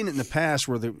we've seen it in the past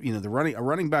where a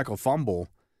running back will fumble.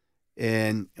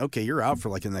 And, okay, you're out for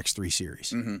like the next 3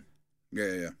 series. Mm-hmm.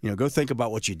 Yeah. Go think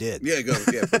about what you did. Yeah,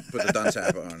 put the dunce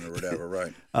hat on or whatever,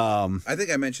 right. I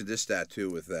think I mentioned this stat, too,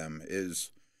 with them,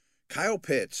 is Kyle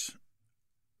Pitts,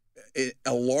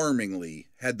 alarmingly,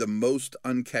 had the most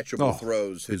uncatchable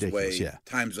throws his way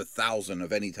times 1,000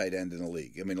 of any tight end in the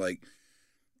league. I mean, like,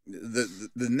 the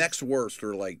next worst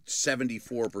are like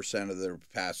 74% of their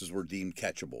passes were deemed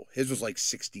catchable. His was like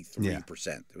 63%.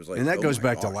 It was like, and that goes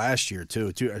back to last year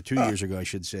too, 2 years ago, I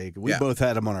should say. We both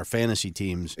had him on our fantasy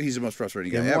teams. He's the most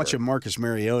frustrating guy ever. And watching Marcus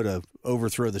Mariota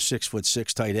overthrow the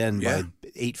 6'6" tight end by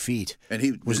 8 feet, and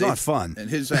he was not fun.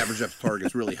 And his average depth target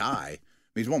is really high.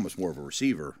 I mean, he's almost more of a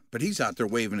receiver, but he's out there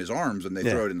waving his arms and they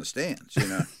throw it in the stands.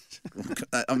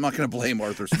 I'm not going to blame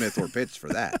Arthur Smith or Pitts for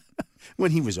that.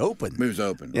 When he was open.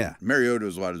 Yeah. Mariota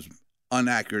was about as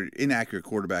inaccurate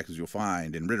quarterback as you'll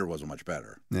find, and Ritter wasn't much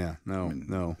better. Yeah,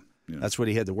 no. That's what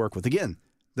he had to work with. Again,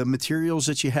 the materials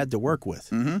that you had to work with.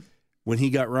 Mm-hmm. When he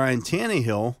got Ryan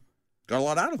Tannehill. Got a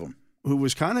lot out of him. Who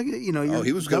was kind of,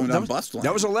 he was going down bust line.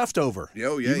 That was a leftover.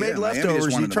 You made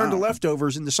leftovers. You turned the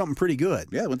leftovers into something pretty good.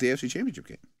 Yeah, went to the AFC Championship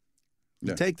game.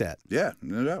 You take that. Yeah,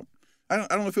 no doubt. I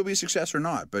don't know if he'll be a success or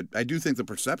not, but I do think the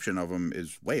perception of him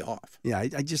is way off. Yeah, I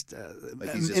just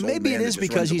and maybe it is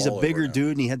because he's a bigger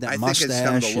dude and he had that mustache. I think it's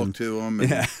kind of the look to him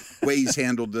and way he's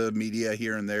handled the media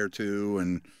here and there too,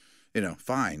 and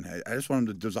fine. I just want him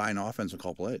to design offense and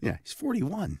call plays. Yeah, he's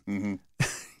 41. Mm-hmm.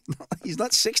 He's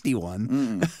not 61.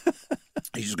 Mm-hmm.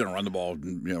 He's just going to run the ball,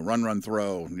 run,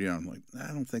 throw. I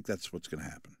don't think that's what's going to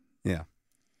happen. Yeah,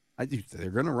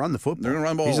 they're going to run the football. They're going to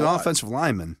run the ball. He's an offensive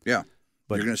lineman. Yeah.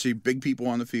 But you're going to see big people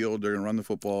on the field. They're going to run the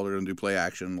football. They're going to do play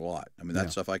action a lot. I mean,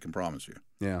 that's stuff I can promise you.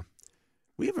 Yeah.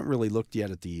 We haven't really looked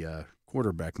yet at the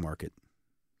quarterback market.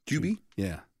 QB?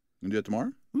 Yeah. You do that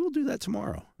tomorrow? We will do that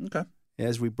tomorrow. Okay.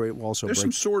 As we break, we'll also There's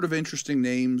some sort of interesting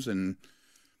names, and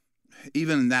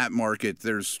even in that market,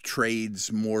 there's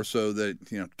trades more so that,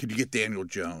 could you get Daniel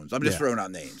Jones? I'm just throwing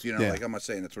out names. Like I'm not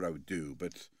saying that's what I would do,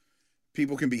 but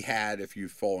people can be had if you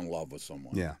fall in love with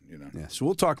someone. Yeah. Yeah. So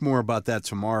we'll talk more about that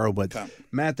tomorrow. But,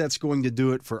 Matt, that's going to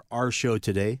do it for our show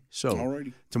today. So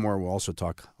tomorrow we'll also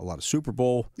talk a lot of Super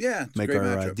Bowl. Yeah. It's make a great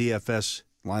our matchup. DFS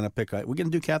lineup pick. We're going to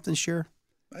do captain's share?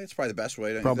 It's probably the best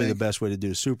way. Probably the best way to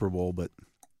do Super Bowl. But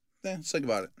let's think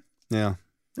about it. Yeah.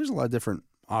 There's a lot of different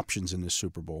options in this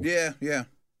Super Bowl. Yeah.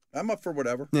 I'm up for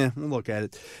whatever. Yeah, we'll look at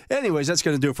it. Anyways, that's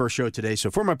going to do it for our show today. So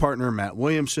for my partner, Matt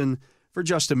Williamson, for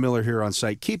Justin Miller here on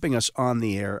site, keeping us on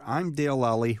the air, I'm Dale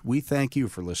Lally. We thank you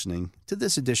for listening to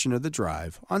this edition of The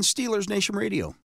Drive on Steelers Nation Radio.